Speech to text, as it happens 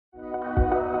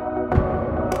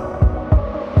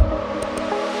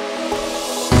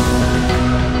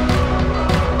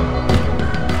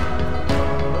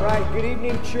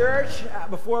morning, church.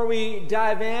 Before we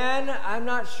dive in, I'm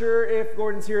not sure if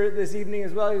Gordon's here this evening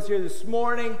as well. He was here this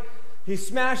morning. He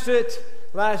smashed it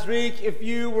last week. If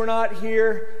you were not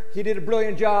here, he did a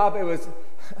brilliant job. It was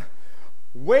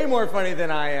way more funny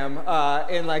than I am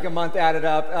in like a month added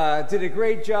up. Did a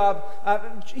great job.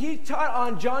 He taught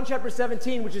on John chapter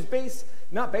 17, which is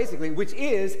which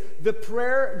is the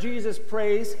prayer Jesus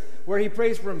prays, where he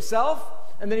prays for himself,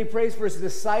 and then he prays for his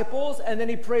disciples, and then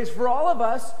he prays for all of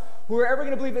us who are ever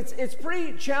going to believe. It's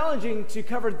pretty challenging to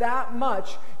cover that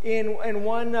much in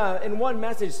one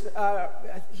message.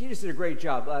 He just did a great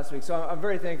job last week, so I'm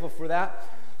very thankful for that.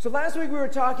 So last week we were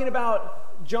talking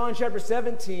about John chapter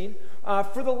 17.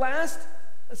 For the last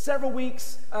several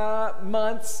weeks,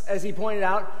 months, as he pointed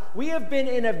out, we have been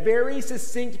in a very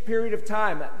succinct period of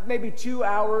time, maybe 2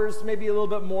 hours, maybe a little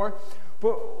bit more.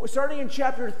 But starting in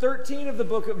chapter 13 of the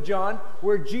book of John,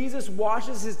 where Jesus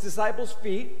washes his disciples'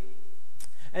 feet,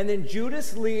 and then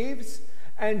Judas leaves,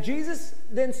 and Jesus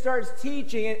then starts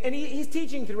teaching, and he's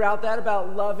teaching throughout that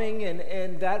about loving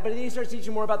and that, but then he starts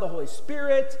teaching more about the Holy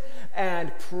Spirit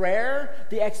and prayer,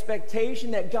 the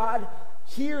expectation that God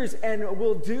hears and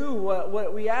will do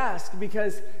what we ask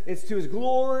because it's to his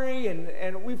glory,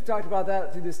 and we've talked about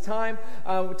that through this time.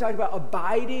 We talked about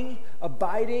abiding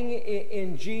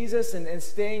in Jesus and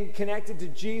staying connected to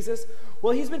Jesus.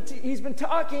 Well, he's been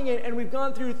talking, and we've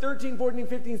gone through 13, 14,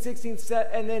 15, 16,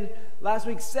 and then last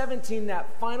week 17,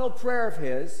 that final prayer of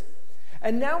his.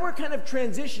 And now we're kind of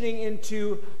transitioning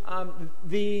into I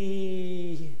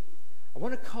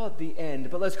want to call it the end,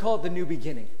 but let's call it the new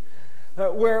beginning.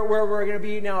 Where we're going to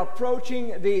be now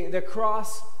approaching the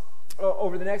cross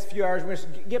over the next few hours. We're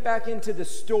going to get back into the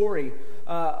story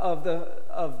of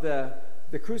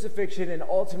the crucifixion and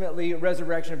ultimately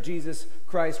resurrection of Jesus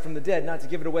Christ from the dead. Not to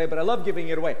give it away, but I love giving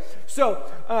it away. So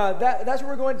that's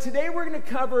where we're going. Today we're going to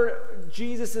cover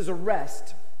Jesus'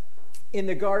 arrest in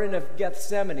the Garden of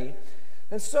Gethsemane.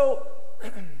 And so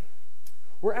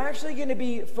we're actually going to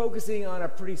be focusing on a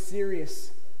pretty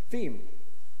serious theme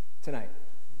tonight.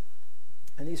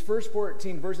 And these first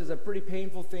 14 verses are a pretty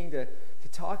painful thing to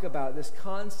talk about, this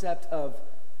concept of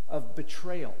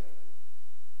betrayal,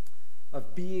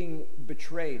 of being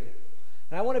betrayed.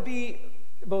 And I want to be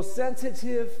both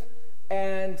sensitive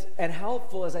and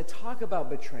helpful as I talk about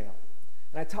betrayal.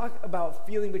 And I talk about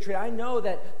feeling betrayed. I know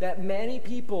that many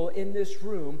people in this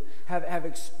room have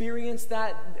experienced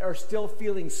that, are still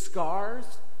feeling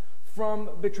scars from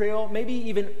betrayal, maybe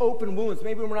even open wounds.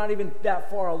 Maybe we're not even that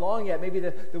far along yet. Maybe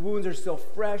the wounds are still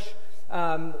fresh.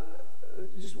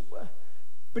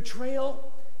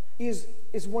 Betrayal is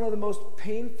one of the most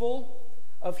painful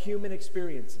of human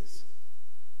experiences.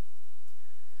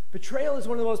 Betrayal is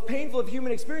one of the most painful of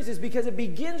human experiences because it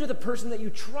begins with a person that you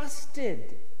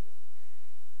trusted,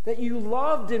 that you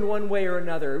loved in one way or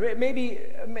another,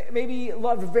 maybe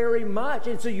loved very much.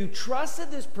 And so you trusted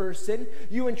this person,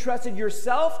 you entrusted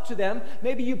yourself to them,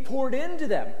 maybe you poured into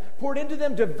them,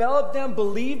 developed them,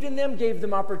 believed in them, gave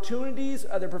them opportunities,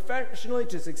 either professionally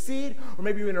to succeed, or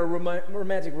maybe you're in a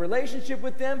romantic relationship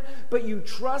with them, but you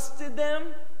trusted them.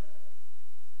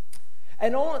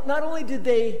 And not only did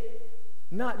they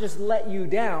not just let you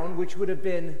down, which would have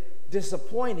been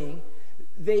disappointing,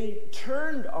 they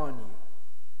turned on you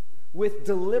with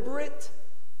deliberate,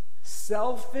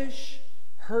 selfish,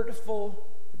 hurtful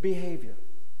behavior.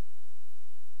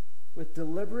 With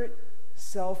deliberate,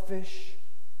 selfish,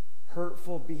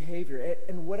 hurtful behavior.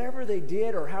 And whatever they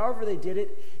did or however they did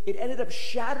it, it ended up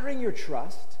shattering your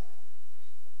trust,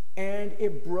 and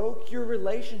it broke your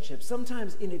relationship,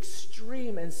 sometimes in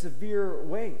extreme and severe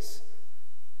ways.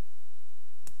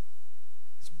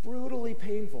 It's brutally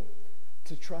painful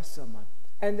to trust someone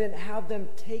and then have them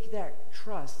take that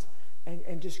trust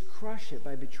and just crush it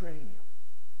by betraying you.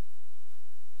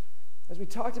 As we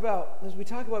talk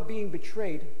about being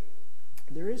betrayed,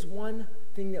 there is one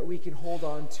thing that we can hold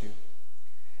on to.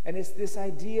 And it's this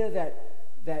idea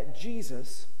that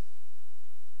Jesus,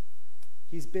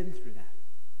 he's been through that.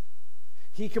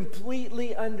 He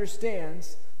completely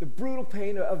understands the brutal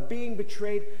pain of being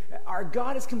betrayed. Our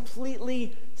God is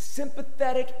completely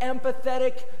sympathetic,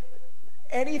 empathetic,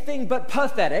 anything but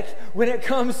pathetic when it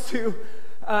comes to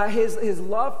his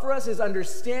love for us, his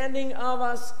understanding of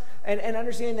us, and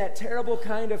understanding that terrible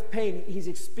kind of pain. He's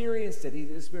experienced it. He's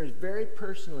experienced very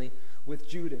personally with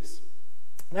Judas.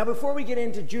 Now, before we get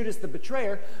into Judas the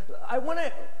betrayer, I want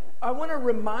to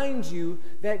remind you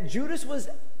that Judas was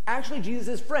actually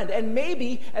Jesus' friend. And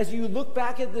maybe as you look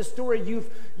back at this story,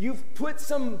 you've put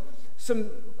some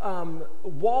some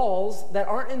walls that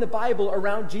aren't in the Bible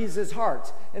around Jesus'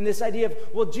 heart. And this idea of,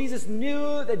 well, Jesus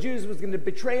knew that Judas was going to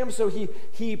betray him, so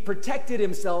he protected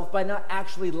himself by not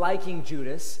actually liking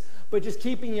Judas, but just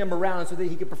keeping him around so that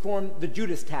he could perform the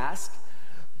Judas task.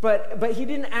 But he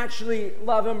didn't actually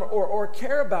love him or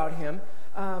care about him.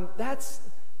 That's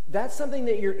something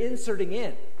that you're inserting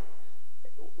in.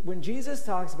 When Jesus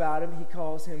talks about him, he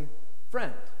calls him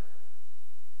friend.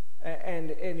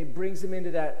 And he brings him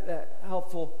into that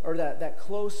helpful, or that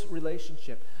close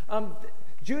relationship.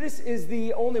 Judas is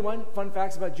the only one, fun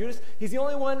facts about Judas, he's the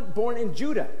only one born in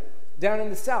Judah, down in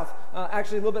the south.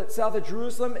 Actually, a little bit south of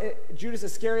Jerusalem. Judas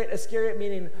Iscariot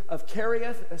meaning of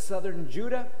Kerioth, southern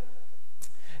Judah.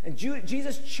 And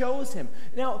Jesus chose him.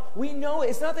 Now, we know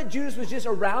it's not that Judas was just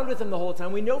around with him the whole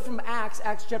time. We know from Acts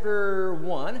chapter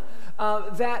 1,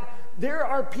 that there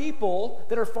are people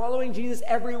that are following Jesus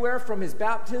everywhere from his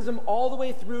baptism all the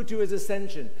way through to his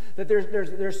ascension. That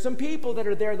there's some people that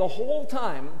are there the whole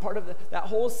time, part of that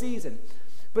whole season.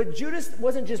 But Judas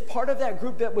wasn't just part of that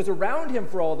group that was around him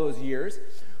for all those years.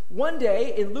 One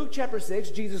day, in Luke chapter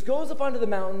 6, Jesus goes up onto the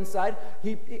mountaintop,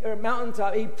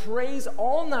 he prays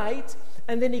all night,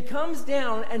 and then he comes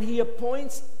down and he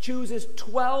chooses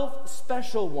 12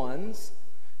 special ones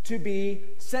to be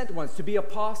sent ones, to be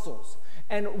apostles.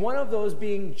 And one of those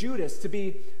being Judas, to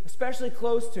be especially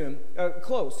close to him,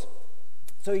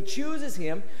 So he chooses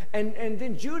him, and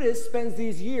then Judas spends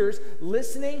these years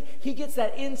listening. He gets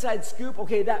that inside scoop.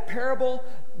 Okay, that parable,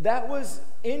 that was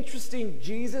interesting,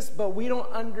 Jesus, but we don't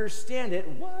understand it.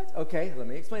 What? Okay, let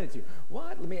me explain it to you.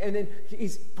 What? And then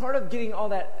he's part of getting all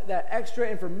that extra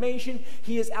information.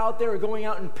 He is out there going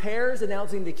out in pairs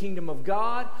announcing the kingdom of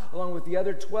God, along with the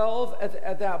other 12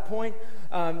 at that point.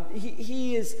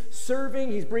 He is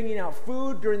serving. He's bringing out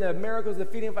food during the miracles of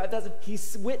the feeding of 5,000.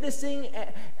 He's witnessing,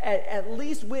 at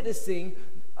least witnessing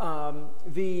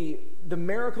the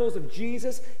miracles of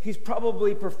Jesus. He's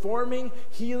probably performing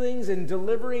healings and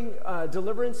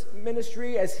deliverance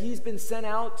ministry as he's been sent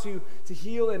out to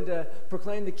heal and to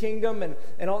proclaim the kingdom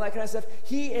and all that kind of stuff.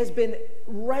 He has been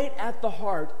right at the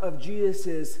heart of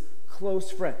Jesus's close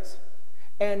friends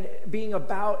and being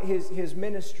about his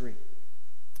ministry.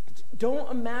 Don't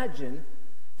imagine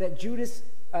that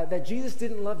Jesus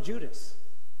didn't love Judas.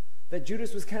 That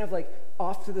Judas was kind of like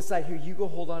off to the side. Here, you go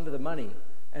hold on to the money,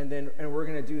 and we're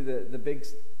going to do the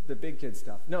big kid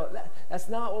stuff. No, that's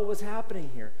not what was happening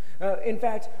here. In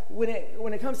fact, when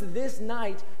it comes to this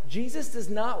night, Jesus does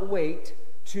not wait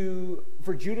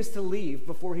for Judas to leave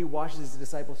before he washes his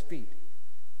disciples' feet.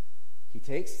 He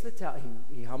takes the towel,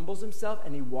 he humbles himself,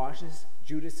 and he washes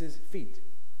Judas's feet.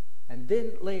 And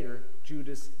then later,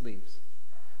 Judas leaves.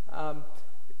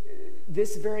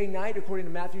 This very night, according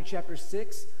to Matthew chapter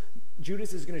 6,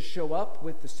 Judas is going to show up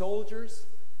with the soldiers,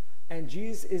 and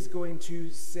Jesus is going to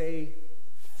say,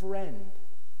 "Friend,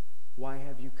 why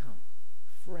have you come?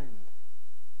 Friend,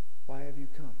 why have you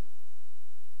come?"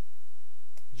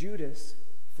 Judas,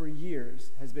 for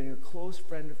years, has been a close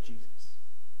friend of Jesus.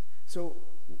 So,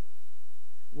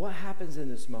 what happens in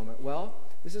this moment? Well,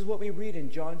 this is what we read in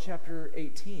John chapter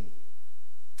 18.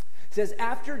 It says,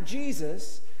 after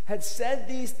Jesus had said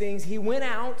these things, he went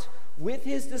out with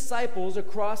his disciples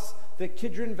across the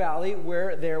Kidron Valley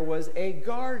where there was a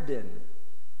garden.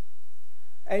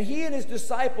 And he and his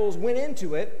disciples went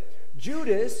into it.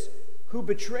 Judas, who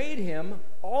betrayed him,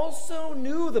 also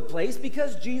knew the place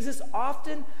because Jesus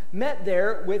often met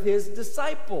there with his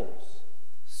disciples.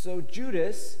 So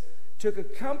Judas took a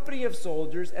company of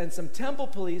soldiers and some temple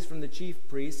police from the chief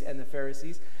priests and the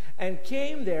Pharisees and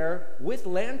came there with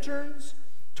lanterns,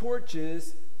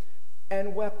 torches,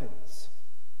 and weapons.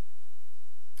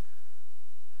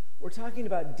 We're talking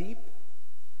about deep,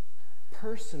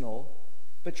 personal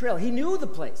betrayal. He knew the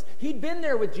place. He'd been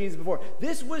there with Jesus before.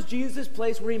 This was Jesus'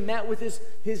 place where he met with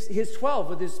his 12,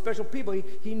 with his special people.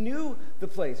 He knew the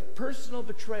place. Personal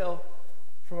betrayal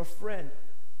from a friend.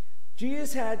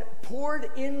 Jesus had poured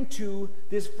into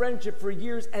this friendship for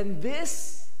years, and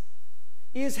this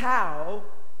is how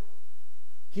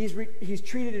he's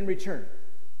treated in return.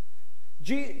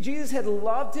 Jesus had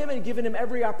loved him and given him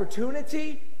every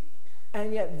opportunity,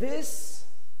 and yet this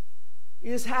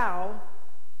is how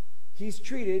he's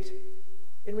treated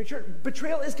in return.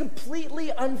 Betrayal is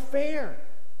completely unfair.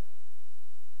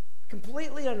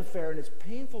 Completely unfair, and it's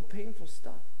painful, painful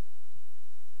stuff.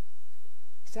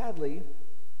 Sadly,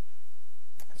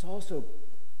 it's also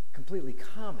completely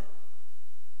common.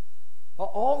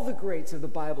 All the greats of the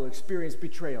Bible experienced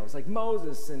betrayals, like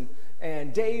Moses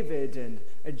and David and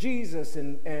Jesus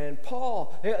and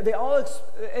Paul. They all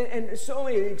and so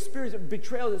many experience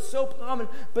betrayal is so common.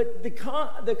 But the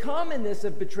commonness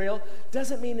of betrayal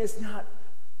doesn't mean it's not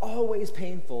always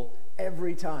painful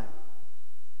every time.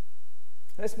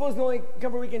 And I suppose the only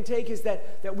comfort we can take is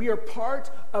that we are part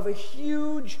of a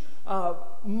huge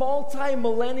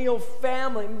multi-millennial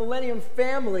family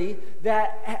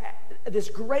that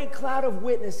this great cloud of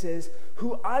witnesses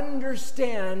who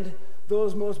understand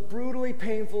those most brutally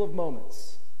painful of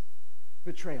moments.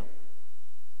 Betrayal.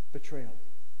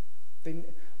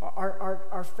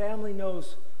 Our family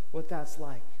knows what that's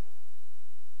like.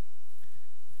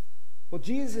 Well,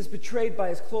 Jesus is betrayed by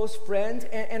his close friend,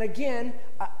 and again,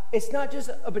 it's not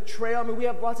just a betrayal. I mean, we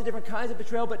have lots of different kinds of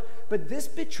betrayal, but this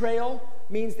betrayal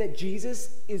means that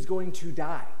Jesus is going to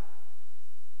die.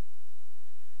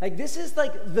 Like, this is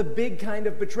like the big kind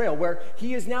of betrayal, where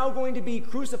he is now going to be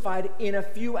crucified in a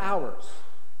few hours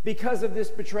because of this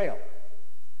betrayal.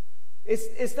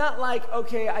 It's not like,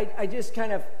 okay, I just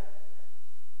kind of...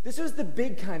 This was the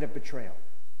big kind of betrayal.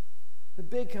 The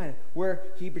big kind, where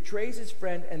he betrays his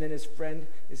friend, and then his friend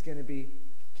is going to be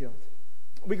killed.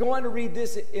 We go on to read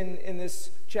this in this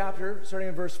chapter, starting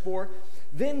in verse 4.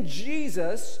 Then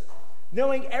Jesus,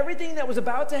 knowing everything that was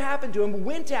about to happen to him,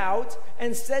 went out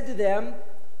and said to them,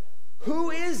 "Who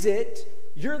is it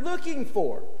you're looking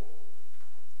for?"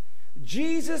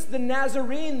 "Jesus the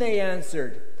Nazarene," they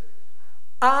answered.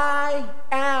 "I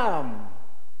am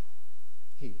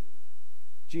he."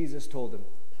 Jesus told them,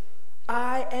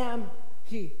 "I am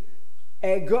he.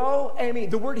 Ego eimi."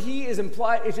 The word "he" is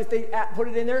implied. It's just they put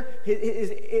it in there.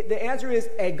 The answer is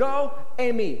ego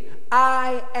eimi.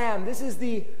 I am. This is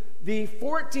the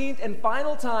 14th and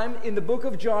final time in the book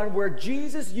of John where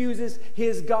Jesus uses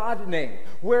his God name,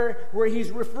 where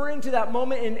he's referring to that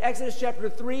moment in Exodus chapter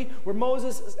 3 where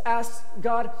Moses asks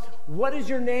God, "What is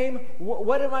your name?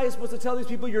 What am I supposed to tell these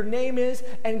people your name is?"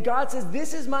 And God says,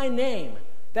 "This is my name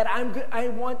that I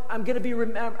want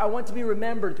to be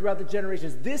remembered throughout the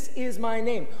generations. This is my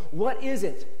name." What is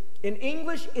it? In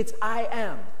English, it's I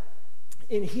am.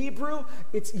 In Hebrew,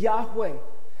 it's Yahweh.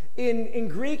 In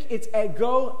Greek, it's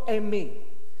ego eimi.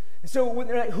 So when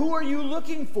they're like, "Who are you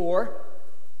looking for?"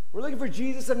 We're looking for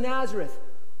Jesus of Nazareth.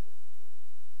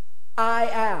 I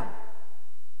am.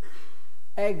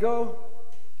 Ego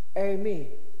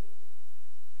eimi.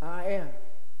 I am.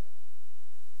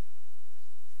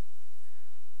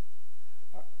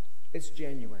 It's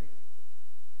January.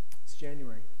 It's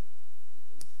January.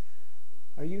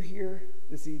 Are you here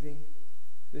this evening,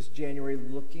 this January,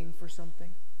 looking for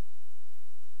something?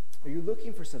 Are you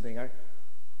looking for something?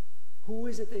 Who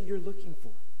is it that you're looking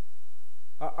for?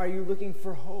 Are you looking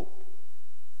for hope?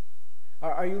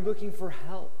 Are you looking for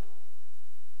help?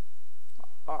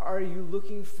 Are you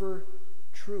looking for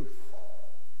truth?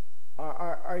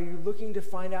 Are you looking to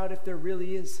find out if there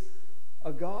really is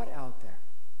a God out there?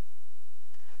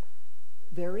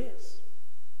 There is.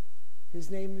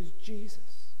 His name is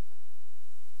Jesus.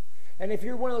 And if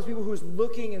you're one of those people who's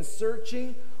looking and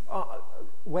searching,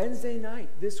 Wednesday night,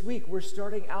 this week, we're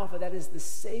starting Alpha. That is the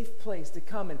safe place to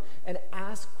come and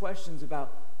ask questions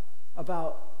about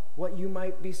what you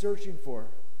might be searching for,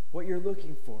 what you're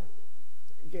looking for.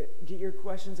 Get your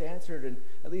questions answered and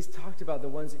at least talked about the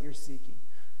ones that you're seeking.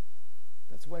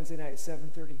 That's Wednesday night at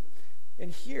 7:30.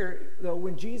 And here, though,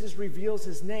 when Jesus reveals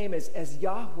his name as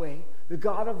Yahweh, the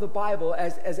God of the Bible,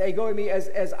 as ego eimi,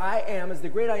 as I am, as the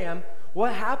great I am,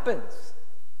 what happens?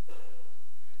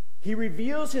 He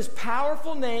reveals his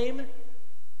powerful name,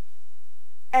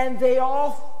 and they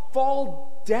all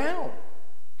fall down.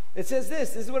 It says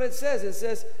this is what it says. It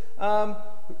says,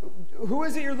 "Who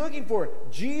is it you're looking for?"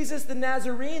 "Jesus the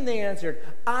Nazarene," they answered.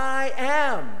 "I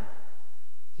am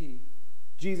he."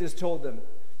 Jesus told them.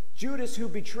 Judas, who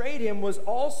betrayed him, was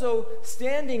also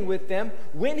standing with them.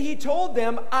 When he told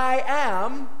them, "I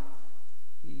am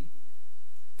he,"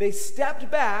 they stepped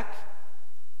back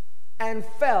and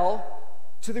fell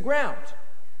to the ground.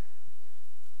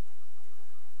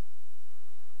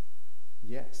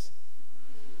 Yes.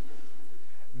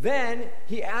 Then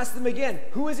he asked them again,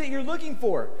 "Who is it you're looking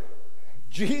for?"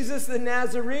 "Jesus the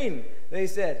Nazarene," they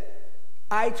said.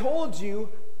 "I told you,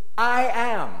 I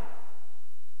am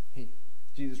he,"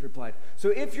 Jesus replied. "So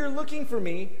if you're looking for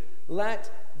me, let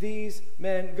these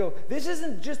men go." This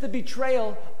isn't just the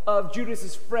betrayal of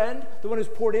Judas's friend, the one who's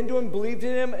poured into him, believed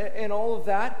in him, and all of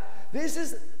that. This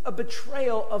is a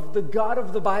betrayal of the God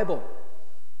of the Bible.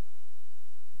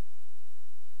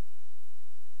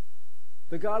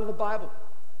 The God of the Bible.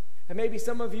 And maybe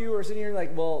some of you are sitting here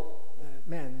like, "Well,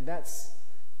 man, that's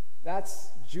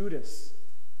Judas.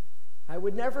 I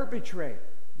would never betray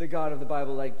the God of the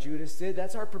Bible like Judas did.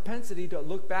 That's our propensity to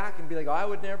look back and be like, oh, I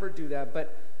would never do that.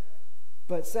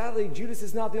 But sadly, Judas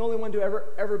is not the only one to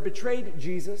ever betrayed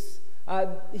Jesus.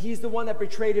 He's the one that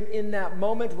betrayed him in that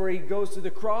moment where he goes to the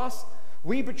cross.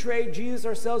 We betray Jesus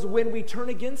ourselves when we turn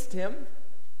against him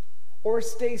or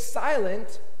stay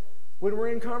silent when we're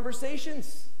in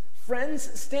conversations.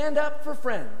 Friends stand up for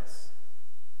friends.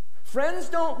 Friends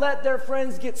don't let their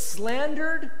friends get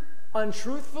slandered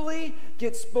untruthfully,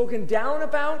 get spoken down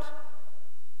about,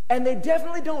 and they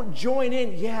definitely don't join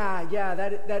in. Yeah,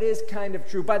 that is kind of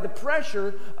true. By the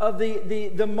pressure of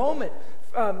the moment,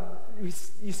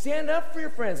 you stand up for your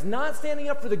friends, not standing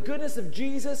up for the goodness of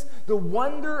Jesus, the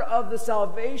wonder of the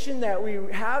salvation that we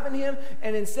have in him,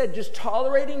 and instead just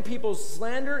tolerating people's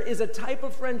slander is a type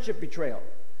of friendship betrayal.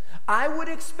 I would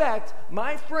expect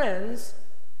my friends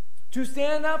to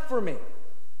stand up for me.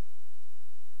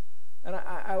 And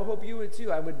I hope you would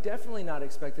too. I would definitely not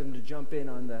expect them to jump in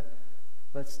on the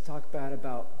let's talk bad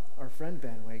about our friend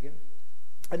bandwagon.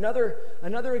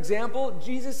 Another example,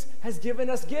 Jesus has given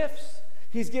us gifts.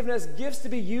 He's given us gifts to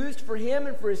be used for him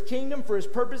and for his kingdom, for his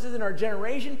purposes in our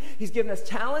generation. He's given us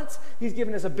talents. He's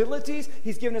given us abilities.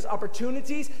 He's given us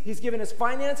opportunities. He's given us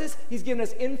finances. He's given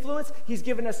us influence. He's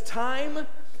given us time.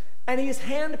 And he's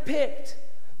handpicked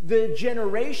the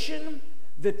generation,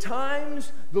 the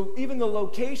times, even the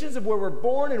locations of where we're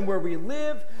born and where we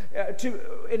live,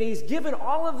 and he's given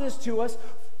all of this to us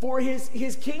for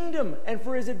his kingdom and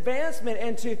for his advancement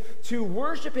and to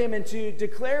worship him and to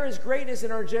declare his greatness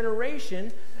in our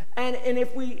generation. And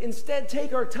if we instead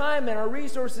take our time and our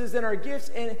resources and our gifts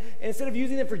and instead of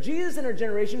using them for Jesus in our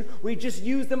generation, we just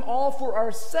use them all for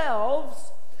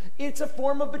ourselves, it's a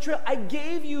form of betrayal. I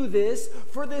gave you this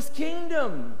for this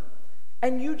kingdom,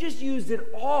 and you just used it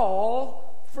all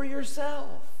for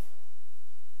yourself.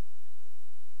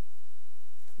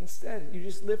 Instead, you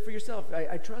just live for yourself.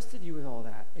 I trusted you with all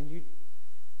that, and you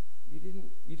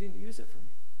didn't use it for me.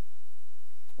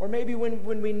 Or maybe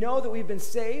when we know that we've been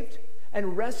saved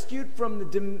and rescued from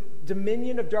the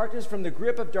dominion of darkness, from the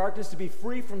grip of darkness, to be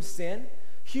free from sin,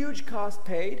 huge cost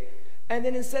paid, and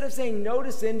then instead of saying no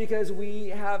to sin because we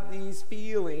have these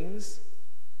feelings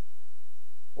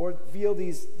or feel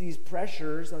these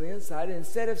pressures on the inside, and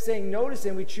instead of saying no to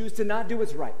sin, we choose to not do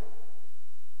what's right.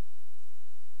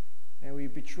 And we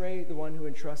betray the one who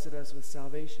entrusted us with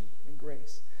salvation and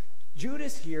grace.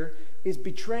 Judas here is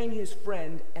betraying his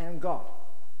friend and God.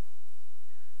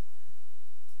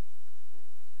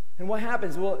 And what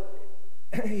happens? Well,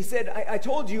 he said, I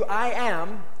told you I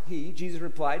am, Jesus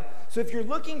replied. So if you're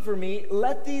looking for me,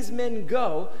 let these men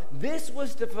go. This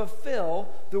was to fulfill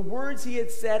the words he had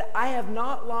said, I have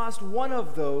not lost one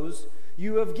of those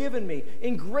you have given me.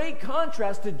 In great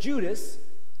contrast to Judas,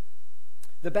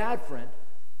 the bad friend,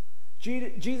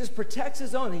 Jesus protects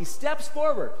his own. He steps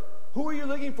forward. Who are you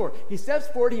looking for? He steps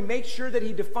forward. He makes sure that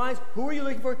he defines, who are you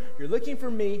looking for? You're looking for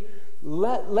me.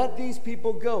 Let these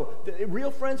people go. The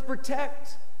real friends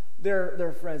protect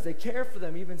their friends. They care for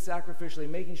them, even sacrificially,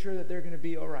 making sure that they're going to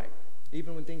be all right,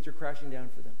 even when things are crashing down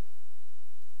for them.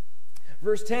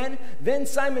 Verse 10, then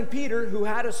Simon Peter, who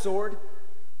had a sword,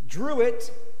 drew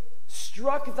it,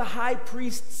 struck the high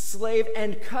priest's slave,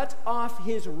 and cut off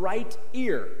his right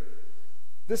ear.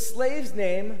 The slave's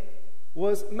name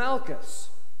was Malchus.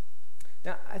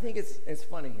 Now, I think it's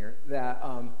funny here that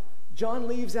John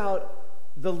leaves out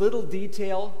the little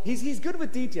detail. He's good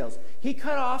with details. He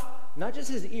cut off not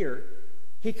just his ear,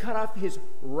 he cut off his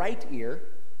right ear,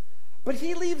 but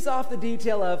he leaves off the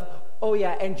detail of, oh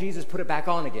yeah, and Jesus put it back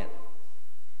on again.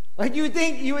 Like you would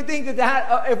think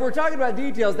that if we're talking about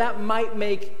details, that might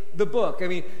make the book. I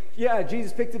mean, yeah,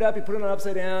 Jesus picked it up, he put it on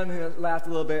upside down, he laughed a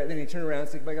little bit, and then he turned around and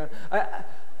stuck it back on.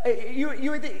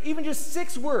 You would think, even just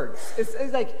 6 words,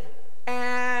 it's like,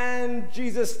 and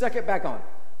Jesus stuck it back on.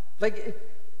 But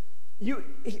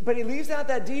he leaves out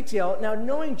that detail. Now,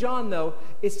 knowing John, though,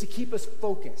 is to keep us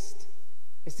focused.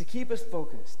 It's to keep us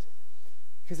focused.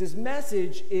 Because his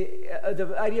message,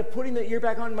 the idea of putting the ear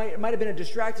back on might have been a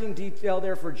distracting detail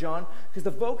there for John, because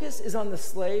the focus is on the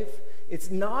slave. It's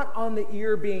not on the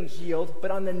ear being healed,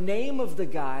 but on the name of the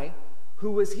guy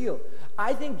who was healed.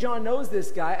 I think John knows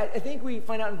this guy. I think we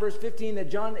find out in verse 15 that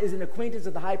John is an acquaintance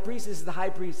of the high priest. This is the high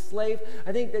priest's slave.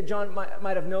 I think that John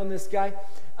might have known this guy.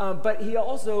 But he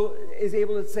also is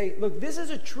able to say, look, this is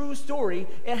a true story.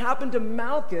 It happened to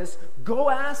Malchus. Go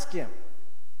ask him.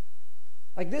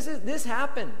 Like this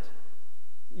happened.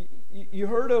 You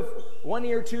heard of 1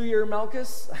 ear, 2 ear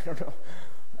Malchus? I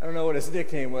don't know what his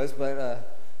nickname was,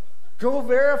 but go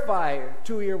verify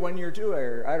 2 ear, 1 ear, 2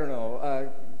 ear. I don't know.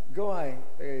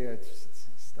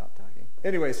 Stop talking.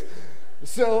 Anyways,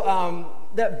 So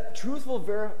that truthful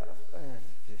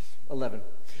 11.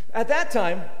 At that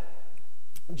time,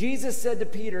 Jesus said to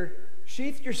Peter,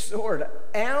 "Sheath your sword.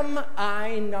 Am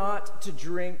I not to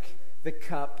drink the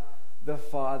cup the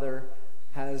Father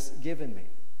has given me?"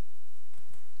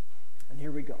 And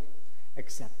here we go.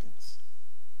 Acceptance.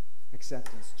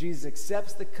 Acceptance. Jesus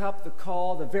accepts the cup, the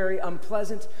call, the very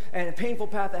unpleasant and painful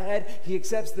path ahead. He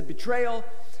accepts the betrayal.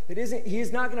 He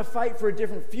is not going to fight for a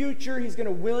different future. He's going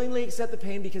to willingly accept the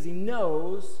pain because he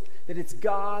knows that it's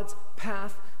God's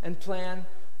path and plan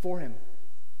for him.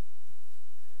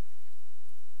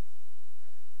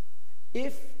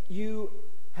 If you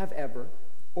have ever,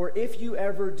 or if you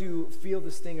ever do feel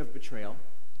the sting of betrayal,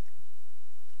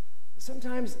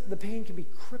 sometimes the pain can be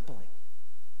crippling.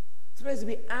 Sometimes it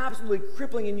can be absolutely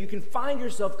crippling, and you can find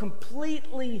yourself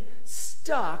completely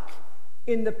stuck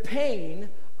in the pain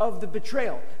of the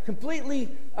betrayal,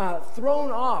 completely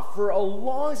thrown off for a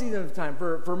long season of time,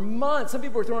 for months. Some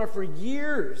people were thrown off for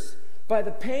years by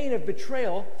the pain of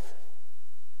betrayal.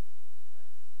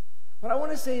 But I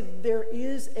want to say there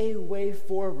is a way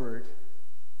forward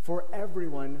for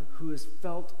everyone who has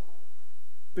felt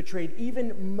betrayed,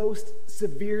 even most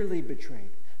severely betrayed.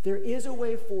 There is a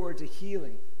way forward to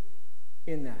healing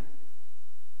in that.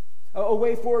 A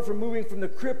way forward for moving from the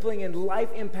crippling and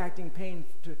life-impacting pain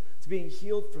to being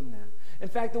healed from that. In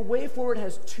fact, the way forward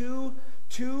has two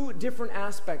different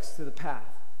aspects to the path.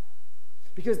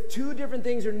 Because two different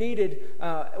things are needed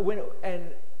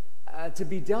to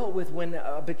be dealt with when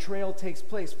a betrayal takes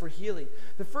place for healing.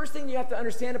 The first thing you have to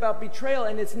understand about betrayal,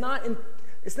 and it's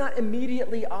not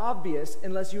immediately obvious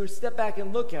unless you step back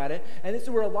and look at it, and this is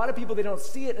where a lot of people, they don't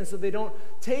see it, and so they don't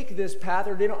take this path,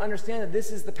 or they don't understand that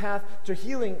this is the path to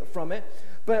healing from it.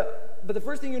 But the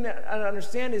first thing you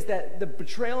understand is that the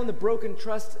betrayal and the broken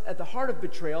trust at the heart of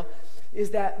betrayal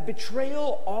is that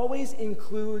betrayal always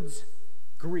includes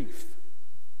grief.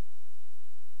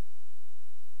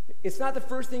 It's not the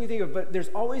first thing you think of, but there's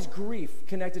always grief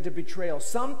connected to betrayal.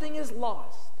 Something is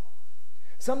lost.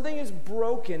 Something is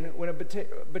broken when a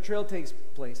betrayal takes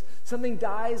place. Something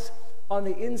dies on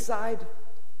the inside.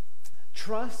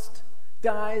 Trust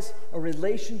dies, a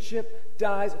relationship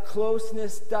dies,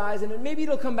 closeness dies, and maybe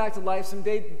it'll come back to life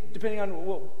someday, depending on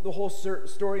the whole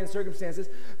story and circumstances.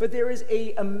 But there is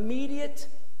an immediate,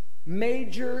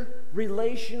 major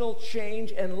relational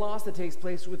change and loss that takes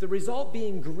place, with the result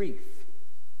being grief.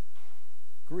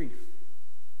 Grief.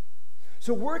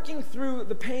 So working through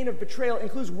the pain of betrayal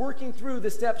includes working through the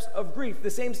steps of grief, the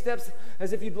same steps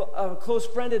as if a close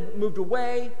friend had moved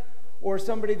away, or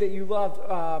somebody that you loved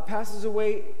passes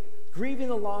away. Grieving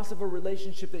the loss of a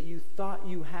relationship that you thought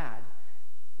you had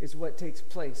is what takes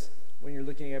place when you're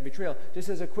looking at betrayal. Just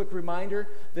as a quick reminder,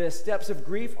 the steps of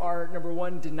grief are, number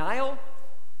one, denial.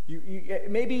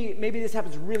 Maybe this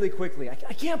happens really quickly. I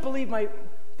can't believe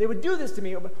they would do this to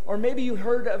me. Or maybe you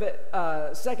heard of it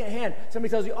secondhand. Somebody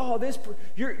tells you, "Oh,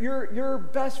 your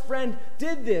best friend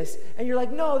did this," and you're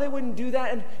like, "No, they wouldn't do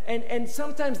that." And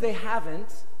sometimes they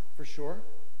haven't, for sure.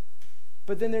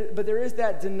 But there is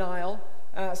that denial.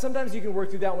 Sometimes you can work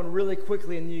through that one really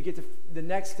quickly, and you get to the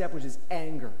next step, which is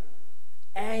anger.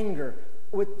 Anger.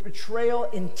 With betrayal,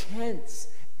 intense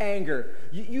anger.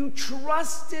 You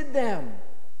trusted them.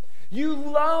 You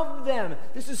loved them.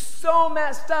 This is so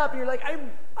messed up. And you're like,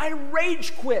 I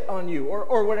rage quit on you,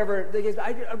 or whatever.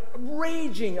 I'm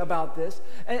raging about this.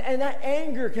 And that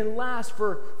anger can last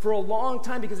for a long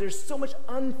time because there's so much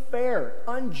unfair,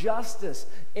 injustice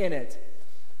in it.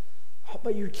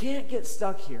 But you can't get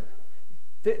stuck here.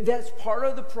 That's part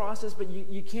of the process, but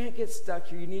you can't get stuck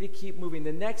here. You need to keep moving.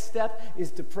 The next step is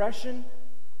depression.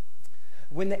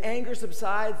 When the anger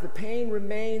subsides, the pain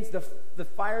remains, the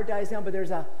fire dies down, but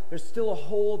there's still a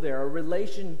hole there, a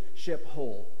relationship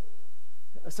hole.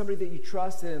 Somebody that you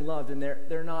trusted and loved, and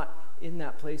they're not in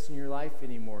that place in your life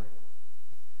anymore.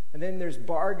 And then there's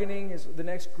bargaining is the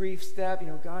next grief step.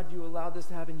 God, you allowed this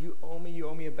to happen. You owe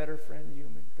me a better friend. You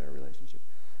owe me a better relationship.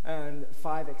 And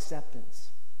 5, acceptance.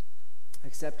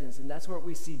 Acceptance, and that's where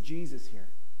we see Jesus here.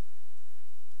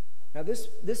 Now,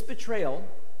 this betrayal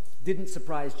didn't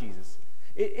surprise Jesus.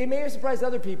 It may have surprised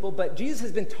other people, but Jesus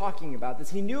has been talking about this.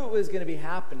 He knew it was going to be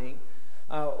happening.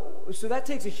 So that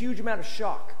takes a huge amount of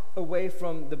shock away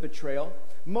from the betrayal.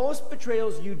 Most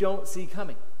betrayals you don't see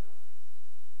coming.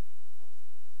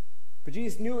 But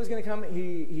Jesus knew it was going to come.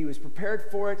 He was prepared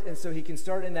for it, and so he can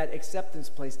start in that acceptance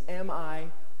place. Am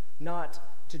I not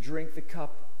to drink the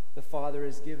cup the Father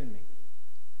has given me?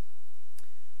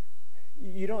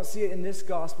 You don't see it in this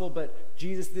gospel, but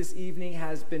Jesus this evening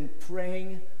has been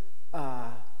praying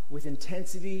with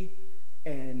intensity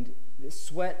and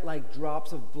sweat like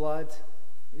drops of blood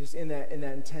just in that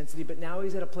intensity, but now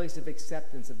he's at a place of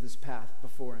acceptance of this path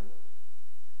before him.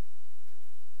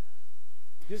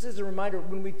 Just as a reminder,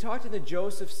 when we talked in the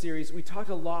Joseph series, we talked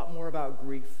a lot more about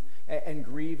grief and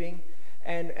grieving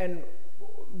and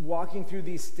walking through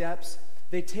these steps.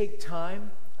 They take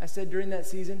time, I said during that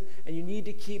season, and you need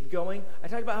to keep going. I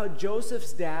talked about how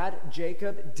Joseph's dad,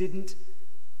 Jacob, didn't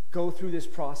go through this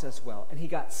process well, and he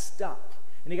got stuck.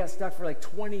 And he got stuck for like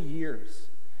 20 years.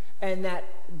 And that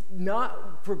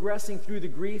not progressing through the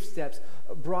grief steps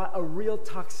brought a real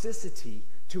toxicity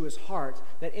to his heart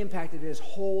that impacted his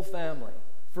whole family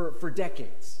for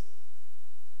decades.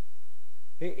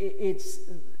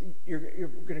 You're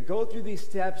going to go through these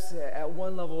steps at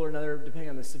one level or another, depending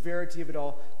on the severity of it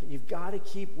all, but you've got to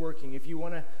keep working. If you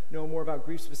want to know more about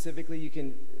grief specifically, you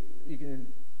can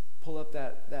pull up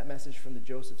that message from the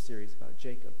Joseph series about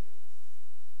Jacob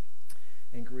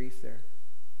and grief there.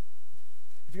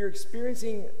 If you're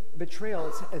experiencing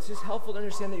betrayal, it's just helpful to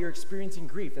understand that you're experiencing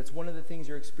grief. That's one of the things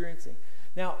you're experiencing.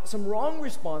 Now, some wrong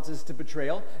responses to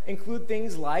betrayal include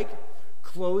things like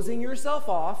closing yourself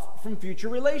off from future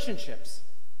relationships.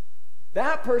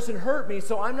 That person hurt me,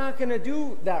 so I'm not going to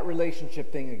do that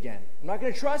relationship thing again. I'm not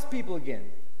going to trust people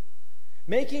again.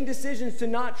 Making decisions to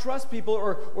not trust people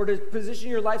or to position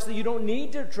your life so you don't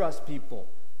need to trust people.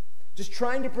 Just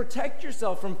trying to protect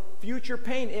yourself from future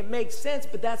pain. It makes sense,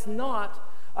 but that's not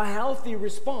a healthy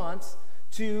response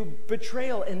to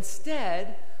betrayal.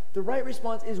 Instead, the right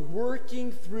response is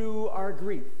working through our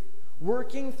grief.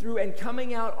 Working through and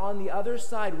coming out on the other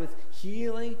side with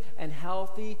healing and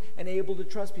healthy and able to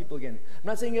trust people again. I'm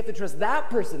not saying you have to trust that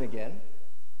person again.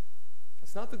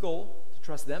 That's not the goal, to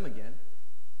trust them again.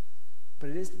 But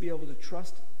it is to be able to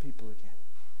trust people again.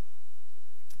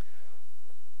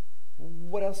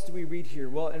 What else do we read here?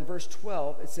 Well, in verse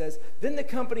 12, it says, "Then the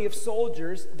company of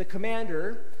soldiers, the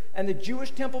commander, and the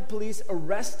Jewish temple police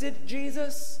arrested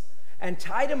Jesus and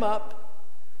tied him up.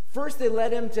 First, they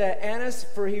led him to Annas,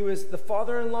 for he was the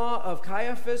father-in-law of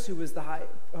Caiaphas, who was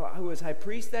high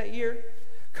priest that year.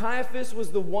 Caiaphas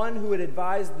was the one who had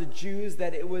advised the Jews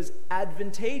that it was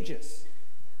advantageous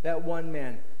that one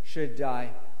man should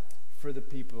die for the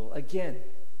people." Again,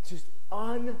 just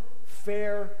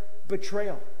unfair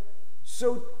betrayal.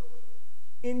 So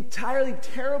entirely,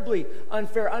 terribly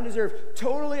unfair, undeserved,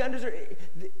 totally undeserved.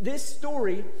 This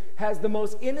story has the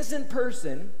most innocent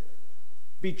person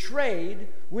betrayed,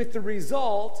 with the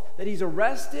result that he's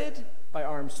arrested by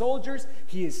armed soldiers,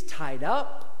 he is tied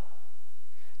up,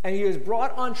 and he is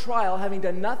brought on trial having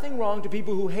done nothing wrong to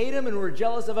people who hate him and who are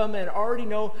jealous of him and already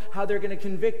know how they're going to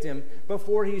convict him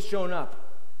before he's shown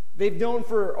up. They've known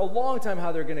for a long time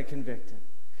how they're going to convict him.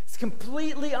 It's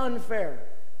completely unfair.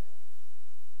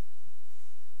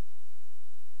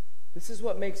 This is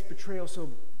what makes betrayal so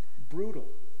brutal.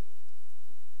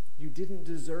 You didn't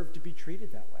deserve to be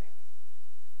treated that way.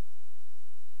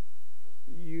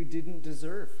 You didn't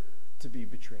deserve to be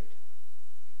betrayed.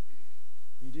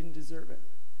 You didn't deserve it.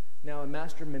 Now, a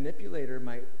master manipulator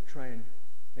might try and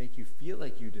make you feel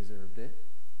like you deserved it,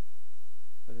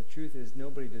 but the truth is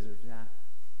nobody deserves that.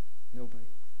 Nobody.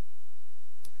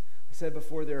 I said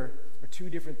before, there are two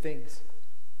different things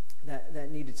that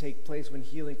need to take place when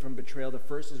healing from betrayal. The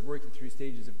first is working through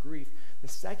stages of grief. The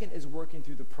second is working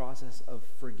through the process of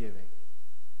forgiving.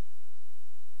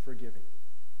 Forgiving.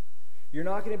 You're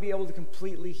not going to be able to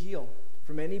completely heal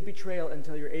from any betrayal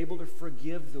until you're able to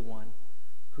forgive the one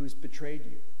who's betrayed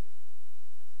you.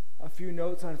 A few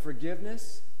notes on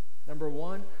forgiveness. Number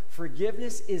one,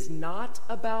 forgiveness is not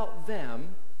about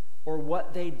them or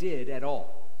what they did at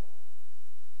all.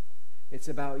 It's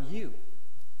about you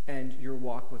and your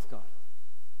walk with God.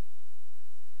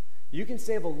 You can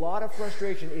save a lot of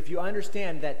frustration if you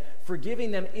understand that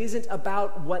forgiving them isn't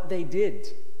about what they did.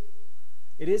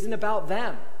 It isn't about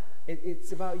them.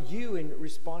 It's about you and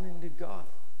responding to God.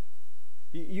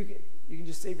 You can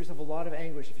just save yourself a lot of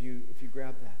anguish if you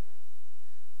grab that.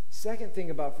 Second thing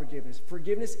about forgiveness.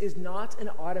 Forgiveness is not an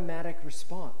automatic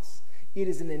response. It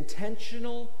is an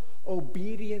intentional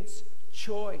obedience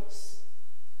choice.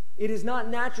 It is not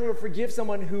natural to forgive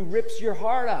someone who rips your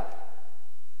heart up.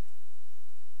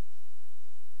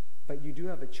 But you do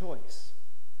have a choice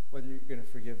whether you're going to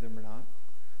forgive them or not.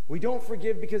 We don't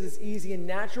forgive because it's easy and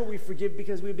natural. We forgive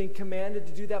because we've been commanded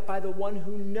to do that by the one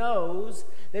who knows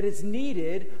that it's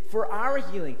needed for our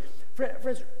healing.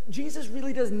 Friends, Jesus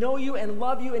really does know you and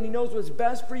love you, and he knows what's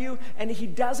best for you, and he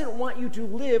doesn't want you to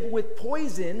live with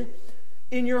poison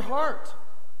in your heart.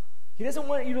 He doesn't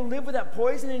want you to live with that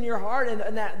poison in your heart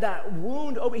and that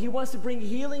wound. Oh, but he wants to bring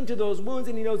healing to those wounds,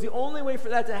 and he knows the only way for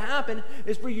that to happen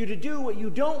is for you to do what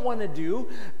you don't want to do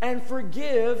and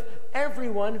forgive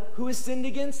everyone who has sinned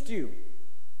against you.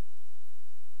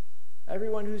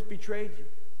 everyone who's betrayed you.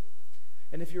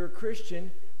 And if you're a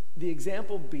Christian, the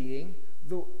example being,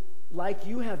 like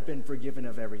you have been forgiven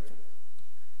of everything.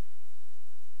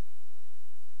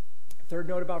 Third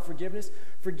note about forgiveness.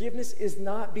 Forgiveness is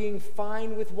not being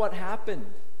fine with what happened.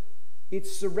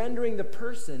 It's surrendering the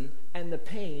person and the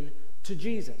pain to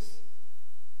Jesus.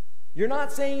 You're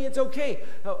not saying it's okay.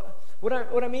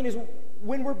 What I mean is,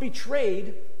 when we're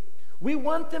betrayed, we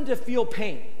want them to feel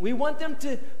pain. We want them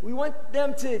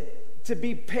to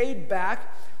be paid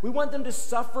back. We want them to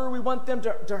suffer. We want them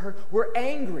to hurt. We're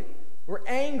angry. We're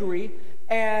angry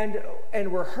and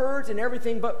we're hurt and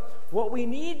everything. But what we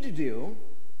need to do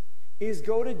is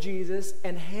go to Jesus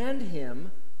and hand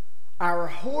him our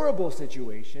horrible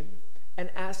situation and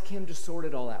ask him to sort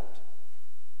it all out.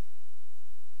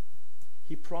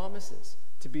 He promises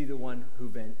to be the one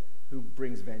who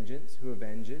brings vengeance, who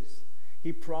avenges.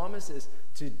 He promises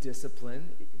to discipline.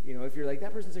 You know, if you're like,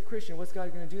 that person's a Christian, what's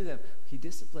God going to do to them? He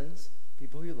disciplines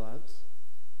people he loves.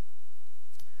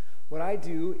 What I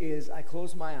do is I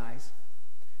close my eyes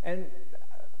and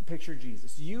picture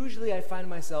Jesus. Usually I find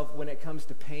myself, when it comes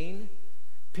to pain,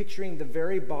 picturing the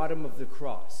very bottom of the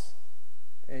cross.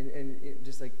 And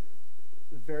just like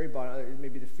the very bottom,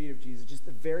 maybe the feet of Jesus, just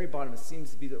the very bottom, it seems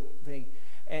to be the thing.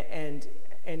 And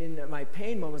in my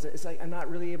pain moments, it's like I'm not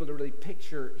really able to really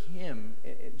picture him,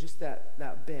 just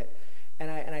that bit. And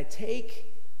I take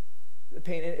the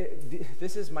pain, and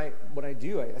this is what I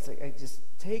do. I just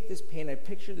take this pain, I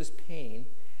picture this pain,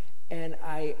 and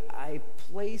I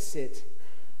place it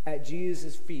at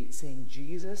Jesus' feet, saying,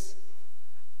 Jesus,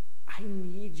 I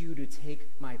need you to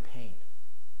take my pain.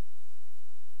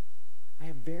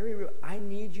 I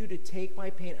need you to take my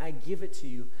pain. I give it to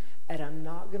you, and I'm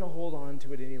not going to hold on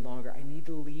to it any longer. I need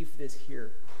to leave this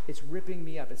here. It's ripping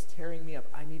me up. It's tearing me up.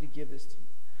 I need to give this to you.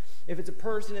 If it's a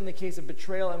person, in the case of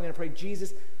betrayal, I'm going to pray,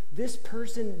 Jesus, this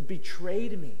person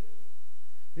betrayed me.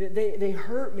 They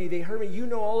hurt me. They hurt me. You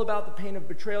know all about the pain of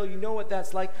betrayal. You know what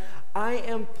that's like. I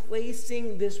am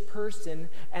placing this person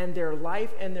and their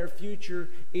life and their future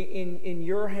in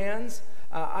your hands.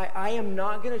 I am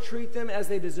not going to treat them as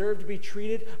they deserve to be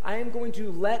treated. I am going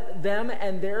to let them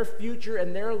and their future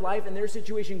and their life and their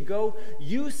situation go.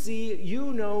 You see,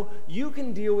 you know, you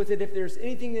can deal with it if there's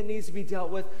anything that needs to be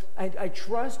dealt with. I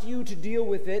trust you to deal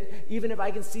with it, even if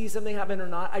I can see something happen or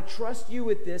not. I trust you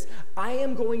with this. I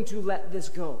am going to let this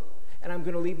go. And I'm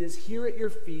going to leave this here at your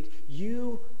feet.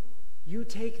 You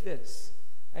take this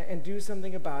and do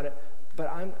something about it.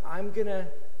 But I'm gonna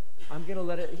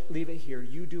leave it here.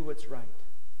 You do what's right.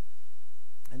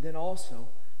 And then also,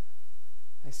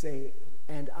 I say,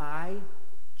 and I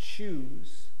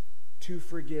choose to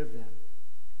forgive them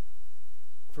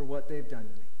for what they've done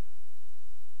to me.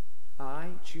 I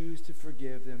choose to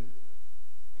forgive them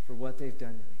for what they've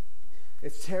done to me.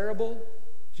 It's terrible,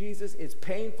 Jesus. It's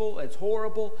painful. It's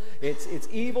horrible. It's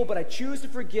evil. But I choose to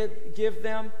forgive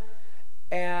them,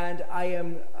 and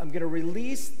I'm going to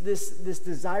release this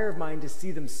desire of mine to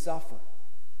see them suffer.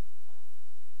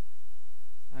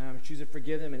 I choose to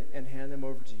forgive them and hand them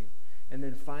over to you. And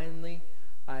then finally,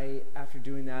 after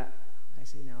doing that, I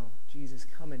say, now, Jesus,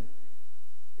 come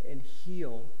and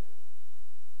heal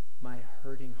my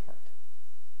hurting heart.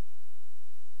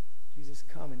 Jesus,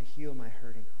 come and heal my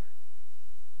hurting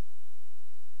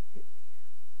heart.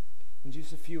 In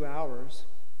just a few hours,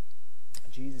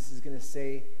 Jesus is going to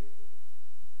say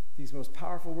these most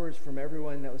powerful words from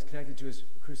everyone that was connected to his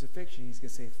crucifixion. He's going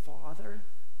to say, Father,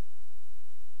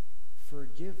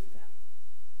 forgive them.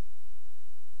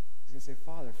 He's going to say,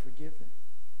 Father, forgive them.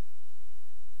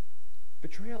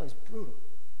 Betrayal is brutal.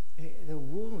 The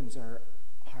wounds are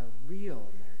real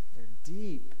and they're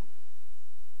deep.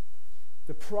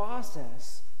 The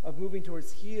process of moving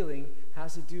towards healing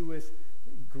has to do with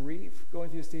grief, going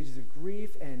through the stages of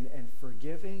grief and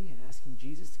forgiving and asking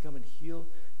Jesus to come and heal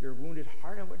your wounded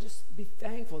heart. And we'll just be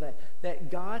thankful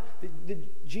that God, the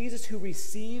Jesus who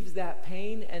receives that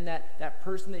pain and that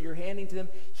person that you're handing to them,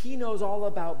 he knows all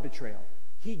about betrayal.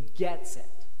 He gets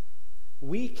it.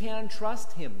 We can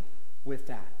trust him with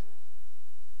that.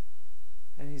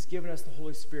 And he's given us the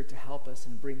Holy Spirit to help us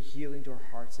and bring healing to our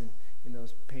hearts in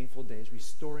those painful days,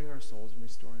 restoring our souls and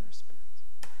restoring our spirits.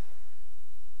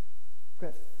 I've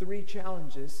got 3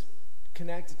 challenges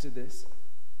connected to this.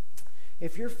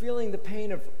 If you're feeling the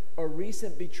pain of a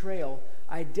recent betrayal,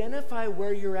 identify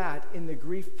where you're at in the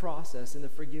grief process, in the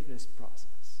forgiveness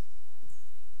process.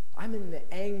 I'm in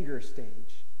the anger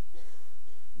stage.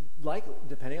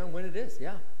 Depending on when it is,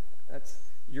 yeah.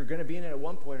 You're going to be in it at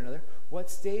one point or another. What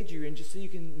stage you're in, just so you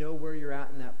can know where you're at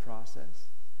in that process.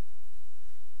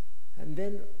 And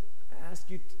then ask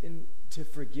you to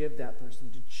forgive that person,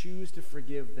 to choose to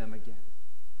forgive them again.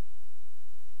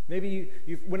 Maybe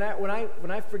when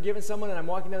I've forgiven someone and I'm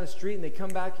walking down the street and they come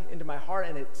back into my heart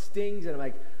and it stings and I'm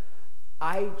like,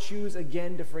 I choose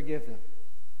again to forgive them.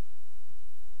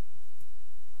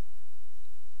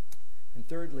 And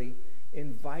thirdly,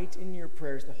 invite in your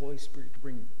prayers the Holy Spirit to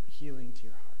bring healing to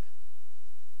your heart.